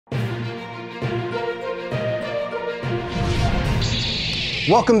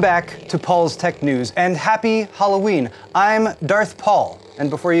Welcome back to Paul's Tech News, and happy Halloween. I'm Darth Paul,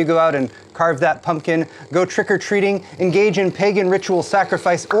 and before you go out and carve that pumpkin, go trick-or-treating, engage in pagan ritual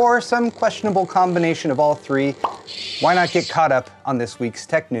sacrifice, or some questionable combination of all three, why not get caught up on this week's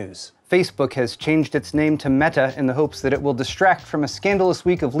tech news? Facebook has changed its name to Meta in the hopes that it will distract from a scandalous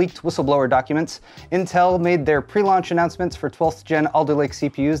week of leaked whistleblower documents. Intel made their pre-launch announcements for 12th gen Alder Lake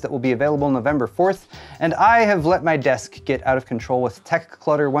CPUs that will be available November 4th, and I have let my desk get out of control with tech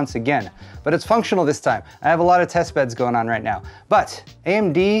clutter once again. But it's functional this time. I have a lot of test beds going on right now. But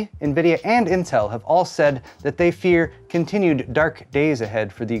AMD, NVIDIA, and Intel have all said that they fear continued dark days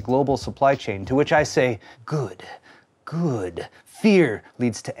ahead for the global supply chain, to which I say, good. Good. Fear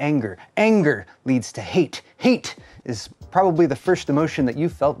leads to anger. Anger leads to hate. Hate is probably the first emotion that you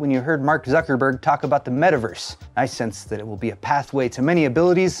felt when you heard Mark Zuckerberg talk about the metaverse. I sense that it will be a pathway to many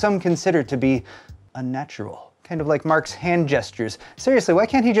abilities some consider to be unnatural. Kind of like Mark's hand gestures. Seriously, why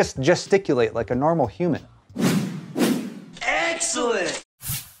can't he just gesticulate like a normal human? Excellent!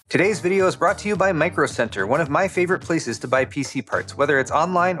 Today's video is brought to you by Micro Center, one of my favorite places to buy PC parts, whether it's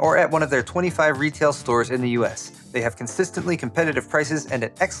online or at one of their 25 retail stores in the US. They have consistently competitive prices and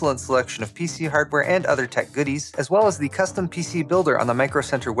an excellent selection of PC hardware and other tech goodies, as well as the custom PC builder on the Micro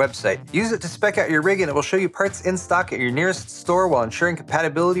Center website. Use it to spec out your rig and it will show you parts in stock at your nearest store while ensuring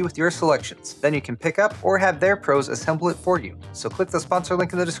compatibility with your selections. Then you can pick up or have their pros assemble it for you. So click the sponsor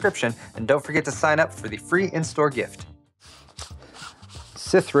link in the description and don't forget to sign up for the free in-store gift.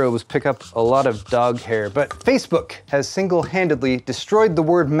 Sith robes pick up a lot of dog hair, but Facebook has single-handedly destroyed the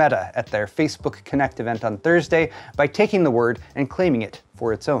word meta at their Facebook Connect event on Thursday by taking the word and claiming it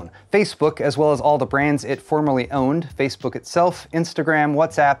for its own. Facebook, as well as all the brands it formerly owned, Facebook itself, Instagram,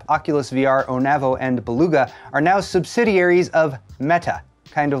 WhatsApp, Oculus VR, Onavo, and Beluga, are now subsidiaries of Meta.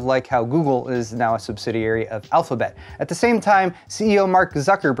 Kind of like how Google is now a subsidiary of Alphabet. At the same time, CEO Mark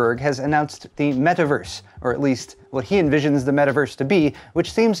Zuckerberg has announced the metaverse, or at least what he envisions the metaverse to be,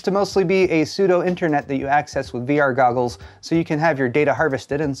 which seems to mostly be a pseudo-internet that you access with VR goggles so you can have your data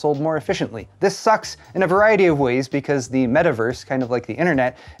harvested and sold more efficiently. This sucks in a variety of ways because the metaverse, kind of like the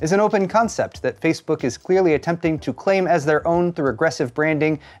internet, is an open concept that Facebook is clearly attempting to claim as their own through aggressive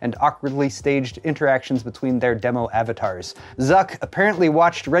branding and awkwardly staged interactions between their demo avatars. Zuck apparently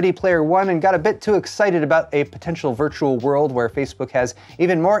watched Ready Player One and got a bit too excited about a potential virtual world where Facebook has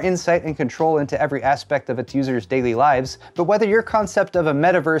even more insight and control into every aspect of its users' daily lives. But whether your concept of a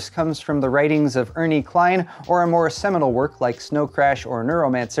metaverse comes from the writings of Ernie Klein or a more seminal work like Snow Crash or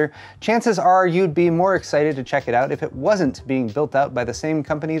Neuromancer, chances are you'd be more excited to check it out if it wasn't being built out by the same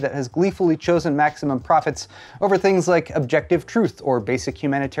company that has gleefully chosen maximum profits over things like objective truth or basic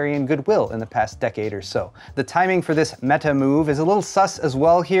humanitarian goodwill in the past decade or so. The timing for this meta move is a little sus as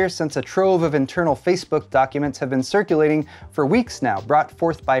well here, since a trove of internal Facebook documents have been circulating for weeks now, brought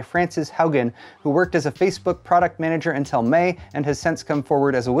forth by Frances Haugen, who worked as a Facebook product manager until May and has since come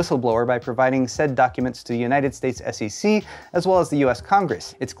forward as a whistleblower by providing said documents to the United States SEC as well as the US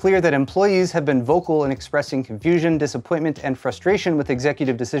Congress. It's clear that employees have been vocal in expressing confusion, disappointment, and frustration with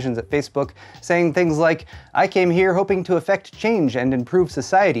executive decisions at Facebook, saying things like, "I came here hoping to effect change and improve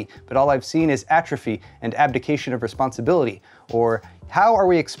society, but all I've seen is atrophy and abdication of responsibility," or "How are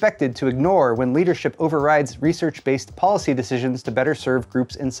we expected to ignore when leadership overrides research-based policy decisions to better serve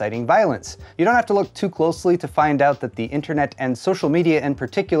groups inciting violence?" You don't have to look too closely to find out that the internet and social media in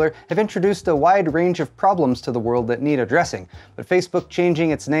particular have introduced a wide range of problems to the world that need addressing. But Facebook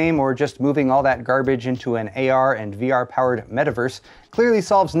changing its name or just moving all that garbage into an AR and VR-powered metaverse clearly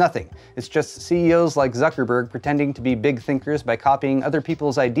solves nothing. It's just CEOs like Zuckerberg pretending to be big thinkers by copying other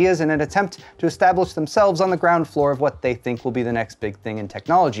people's ideas in an attempt to establish themselves on the ground floor of what they think will be the next big thing in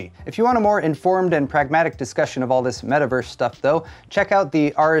technology. If you want a more informed and pragmatic discussion of all this metaverse stuff though, check out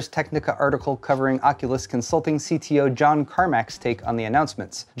the Ars Technica article covering Oculus Consulting CTO John Carmack's take on the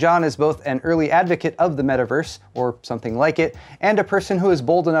announcements. John is both an early advocate of the metaverse, or something like it, and a person who is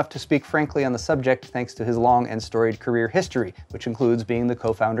bold enough to speak frankly on the subject thanks to his long and storied career history, which includes being the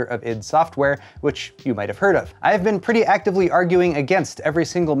co-founder of id Software, which you might have heard of. "I have been pretty actively arguing against every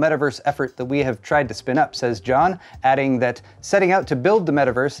single metaverse effort that we have tried to spin up," says John, adding that setting out to build the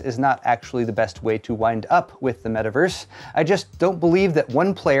metaverse is not actually the best way to wind up with the metaverse. "I just don't believe that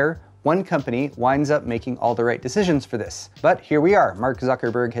one player, one company winds up making all the right decisions for this. But here we are. Mark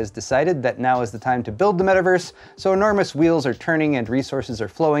Zuckerberg has decided that now is the time to build the metaverse, so enormous wheels are turning and resources are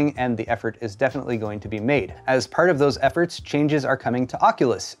flowing, and the effort is definitely going to be made. As part of those efforts, changes are coming to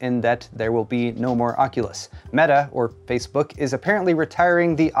Oculus, in that there will be no more Oculus. Meta, or Facebook, is apparently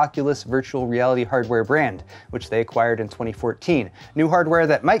retiring the Oculus virtual reality hardware brand, which they acquired in 2014. New hardware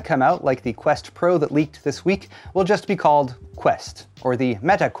that might come out, like the Quest Pro that leaked this week, will just be called Quest, or the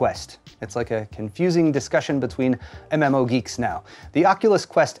Meta Quest. It's like a confusing discussion between MMO geeks now. The Oculus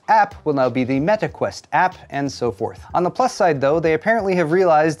Quest app will now be the Meta Quest app, and so forth. On the plus side though, they apparently have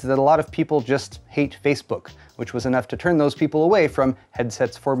realized that a lot of people just hate Facebook, which was enough to turn those people away from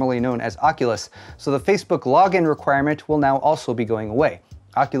headsets formerly known as Oculus. So the Facebook login requirement will now also be going away.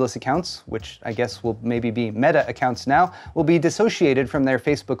 Oculus accounts, which I guess will maybe be Meta accounts now, will be dissociated from their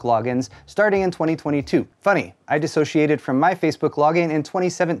Facebook logins starting in 2022. Funny, I dissociated from my Facebook login in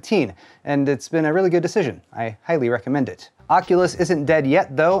 2017, and it's been a really good decision. I highly recommend it. Oculus isn't dead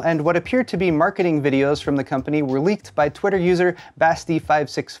yet though, and what appear to be marketing videos from the company were leaked by Twitter user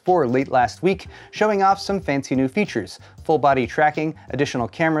Basti564 late last week, showing off some fancy new features. Full body tracking, additional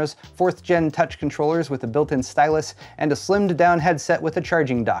cameras, 4th gen touch controllers with a built-in stylus, and a slimmed down headset with a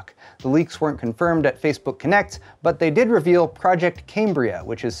charging dock. The leaks weren't confirmed at Facebook Connect, but they did reveal Project Cambria,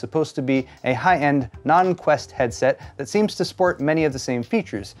 which is supposed to be a high-end, non-Quest headset that seems to sport many of the same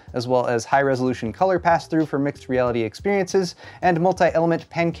features, as well as high-resolution color pass-through for mixed reality experiences, and multi-element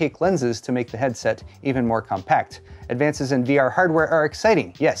pancake lenses to make the headset even more compact. Advances in VR hardware are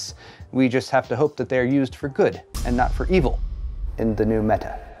exciting, yes. We just have to hope that they are used for good and not for evil in the new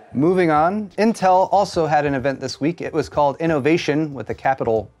meta. Moving on, Intel also had an event this week. It was called Innovation, with a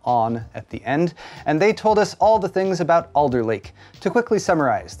capital ON at the end, and they told us all the things about Alder Lake. To quickly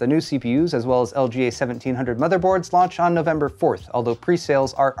summarize, the new CPUs as well as LGA 1700 motherboards launch on November 4th, although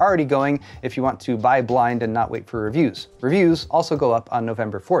pre-sales are already going if you want to buy blind and not wait for reviews. Reviews also go up on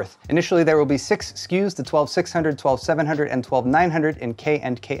November 4th. Initially, there will be 6 SKUs, the 12600, 12700, and 12900 in K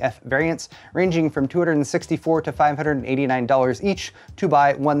and KF variants, ranging from $264 to $589 each to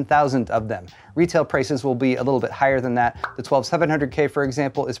buy 1,000 of them. Retail prices will be a little bit higher than that. The 12700K, for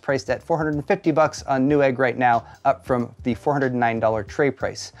example, is priced at $450 on Newegg right now, up from the $409 tray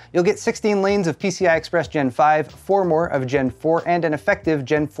price. You'll get 16 lanes of PCI Express Gen 5, 4 more of Gen 4, and an effective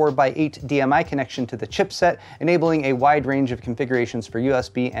Gen 4x8 DMI connection to the chipset, enabling a wide range of configurations for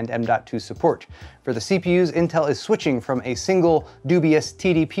USB and M.2 support. For the CPUs, Intel is switching from a single dubious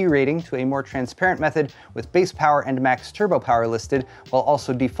TDP rating to a more transparent method with base power and max turbo power listed, while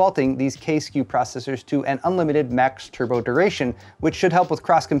also defaulting these K-SKU processors to an unlimited max turbo duration, which should help with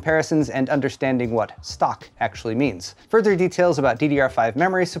cross comparisons and understanding what stock actually means. Further details about DDR5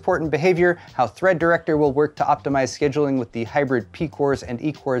 memory support and behavior, how Threadripper will work to optimize scheduling with the hybrid P-cores and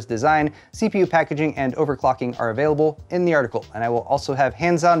E-cores design, CPU packaging, and overclocking are available in the article, and I will also have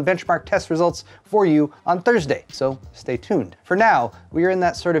hands-on benchmark test results for you on Thursday, so stay tuned. For now, we are in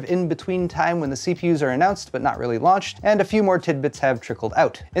that sort of in-between time when the CPUs are announced but not really launched, and a few more tidbits have trickled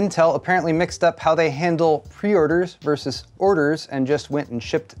out. Intel apparently mixed up how they handle pre-orders versus orders and just went and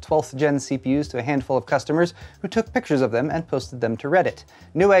shipped 12th gen CPUs to a handful of customers who took pictures of them and posted them to Reddit.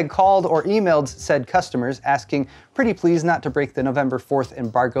 Newegg called or emailed said customers asking pretty please not to break the November 4th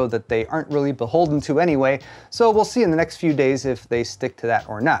embargo that they aren't really beholden to anyway, so we'll see in the next few days if they stick to that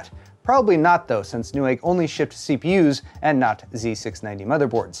or not. Probably not though, since Newegg only shipped CPUs and not Z690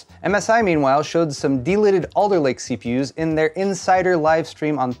 motherboards. MSI meanwhile showed some delidded Alder Lake CPUs in their insider live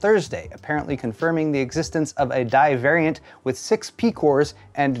stream on Thursday, apparently confirming the existence of a die variant with 6 P-cores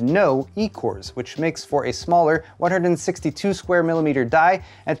and no E-cores, which makes for a smaller 162 square millimeter die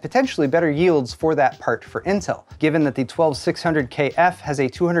and potentially better yields for that part for Intel. Given that the 12600KF has a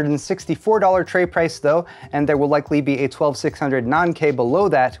 $264 tray price though, and there will likely be a 12600 non-K below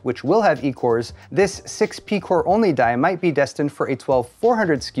that, which will have E-cores, this 6 P-core only die might be destined for a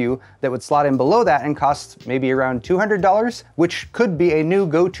 12400 SKU that would slot in below that and cost maybe around $200, which could be a new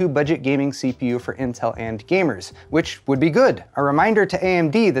go-to budget gaming CPU for Intel and gamers, which would be good. A reminder to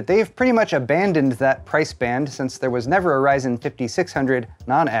AMD that they've pretty much abandoned that price band since there was never a Ryzen 5600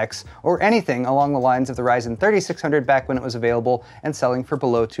 non-X or anything along the lines of the Ryzen 3600 back when it was available and selling for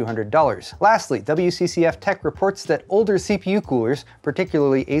below $200. Lastly, WCCF Tech reports that older CPU coolers,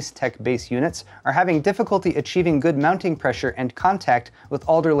 particularly Ace Tech base units, are having difficulty achieving good mounting pressure and contact with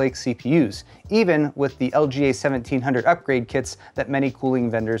Alder Lake CPUs, even with the LGA 1700 upgrade kits that many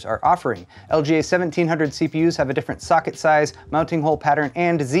cooling vendors are offering. LGA 1700 CPUs have a different socket size, mounting hole pattern,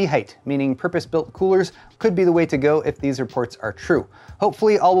 and Z-height, meaning purpose-built coolers could be the way to go if these reports are true.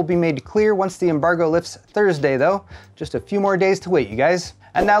 Hopefully all will be made clear once the embargo lifts Thursday though. Just a few more days to wait, you guys.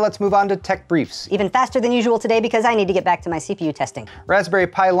 And now let's move on to tech briefs. Even faster than usual today because I need to get back to my CPU testing. Raspberry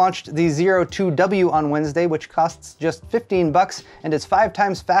Pi launched the Zero 2W on Wednesday, which costs just 15 bucks and is 5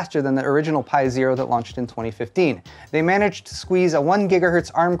 times faster than the original Pi Zero that launched in 2015. They managed to squeeze a 1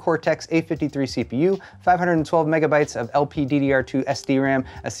 GHz ARM Cortex A53 CPU, 512 megabytes of LPDDR2 SDRAM,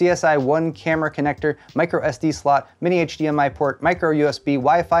 a CSI-1 camera connector, micro SD slot, mini HDMI port, micro USB,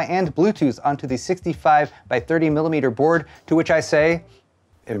 Wi-Fi, and Bluetooth onto the 65 by 30 millimeter board, to which I say,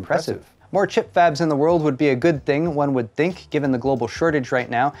 impressive. More chip fabs in the world would be a good thing, one would think, given the global shortage right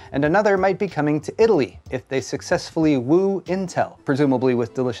now, and another might be coming to Italy if they successfully woo Intel, presumably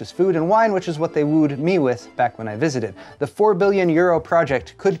with delicious food and wine, which is what they wooed me with back when I visited. The 4 billion euro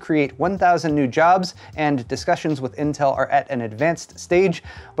project could create 1,000 new jobs, and discussions with Intel are at an advanced stage,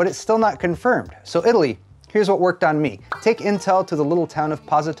 but it's still not confirmed. So Italy, here's what worked on me. Take Intel to the little town of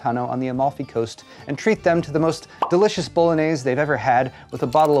Positano on the Amalfi Coast and treat them to the most delicious bolognese they've ever had with a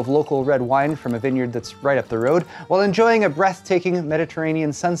bottle of local red wine from a vineyard that's right up the road, while enjoying a breathtaking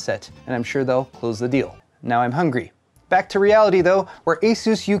Mediterranean sunset, and I'm sure they'll close the deal. Now I'm hungry. Back to reality though, where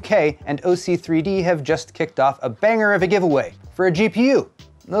Asus UK and OC3D have just kicked off a banger of a giveaway for a GPU.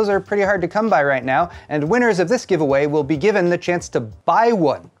 Those are pretty hard to come by right now, and winners of this giveaway will be given the chance to buy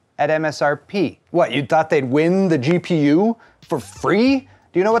one at MSRP. What, you thought they'd win the GPU for free?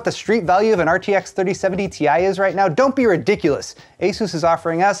 Do you know what the street value of an RTX 3070 Ti is right now? Don't be ridiculous. Asus is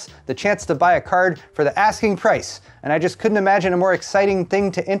offering us the chance to buy a card for the asking price, and I just couldn't imagine a more exciting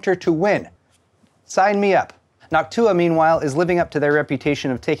thing to enter to win. Sign me up. Noctua, meanwhile, is living up to their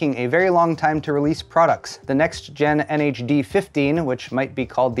reputation of taking a very long time to release products. The next-gen NHD 15, which might be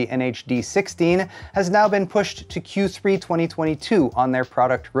called the NHD 16, has now been pushed to Q3 2022 on their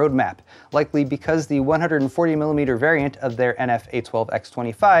product roadmap, likely because the 140mm variant of their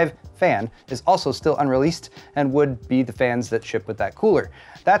NF-A12X25 fan is also still unreleased and would be the fans that ship with that cooler.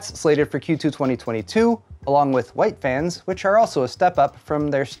 That's slated for Q2 2022, along with white fans, which are also a step up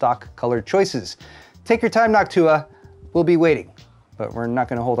from their stock colored choices. Take your time, Noctua. We'll be waiting, but we're not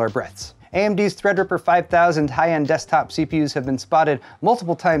going to hold our breaths. AMD's Threadripper 5000 high-end desktop CPUs have been spotted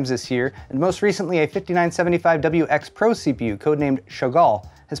multiple times this year, and most recently a 5975WX Pro CPU, codenamed Chagall,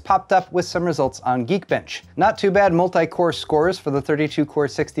 has popped up with some results on Geekbench. Not too bad multi-core scores for the 32-core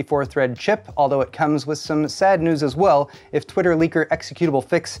 64-thread chip, although it comes with some sad news as well if Twitter leaker executable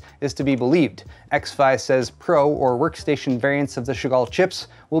fix is to be believed. XFi says Pro or workstation variants of the Chagall chips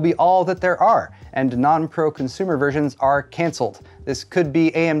will be all that there are, and non-Pro consumer versions are cancelled. This could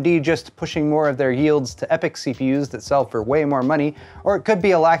be AMD just pushing more of their yields to EPYC CPUs that sell for way more money, or it could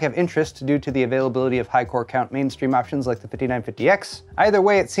be a lack of interest due to the availability of high core count mainstream options like the 5950X. Either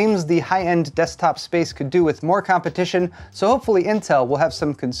way, it seems the high-end desktop space could do with more competition, so hopefully Intel will have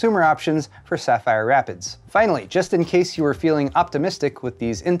some consumer options for Sapphire Rapids. Finally, just in case you were feeling optimistic with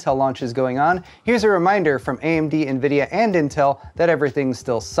these Intel launches going on, here's a reminder from AMD, NVIDIA, and Intel that everything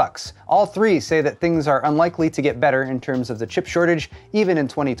still sucks. All three say that things are unlikely to get better in terms of the chip shortage, even in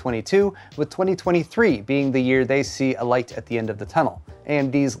 2022, with 2023 being the year they see a light at the end of the tunnel.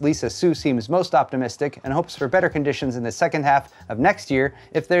 AMD's Lisa Su seems most optimistic and hopes for better conditions in the second half of next year.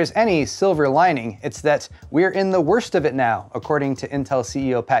 If there's any silver lining, it's that we're in the worst of it now, according to Intel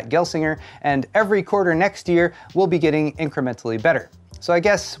CEO Pat Gelsinger, and every quarter next year will be getting incrementally better. So I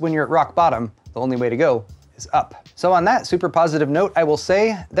guess when you're at rock bottom, the only way to go is up. So on that super positive note, I will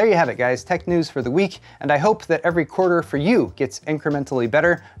say, there you have it guys, tech news for the week, and I hope that every quarter for you gets incrementally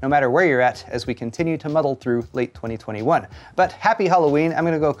better, no matter where you're at, as we continue to muddle through late 2021. But happy Halloween, I'm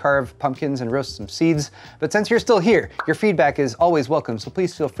gonna go carve pumpkins and roast some seeds, but since you're still here, your feedback is always welcome, so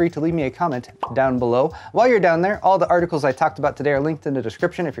please feel free to leave me a comment down below. While you're down there, all the articles I talked about today are linked in the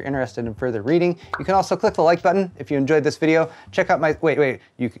description if you're interested in further reading. You can also click the like button if you enjoyed this video. Check out my,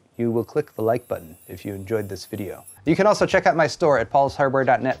 you will click the like button if you enjoyed this video. You can also check out my store at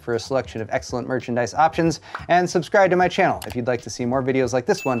paulshardware.net for a selection of excellent merchandise options, and subscribe to my channel if you'd like to see more videos like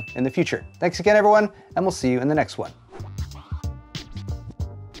this one in the future. Thanks again everyone, and we'll see you in the next one.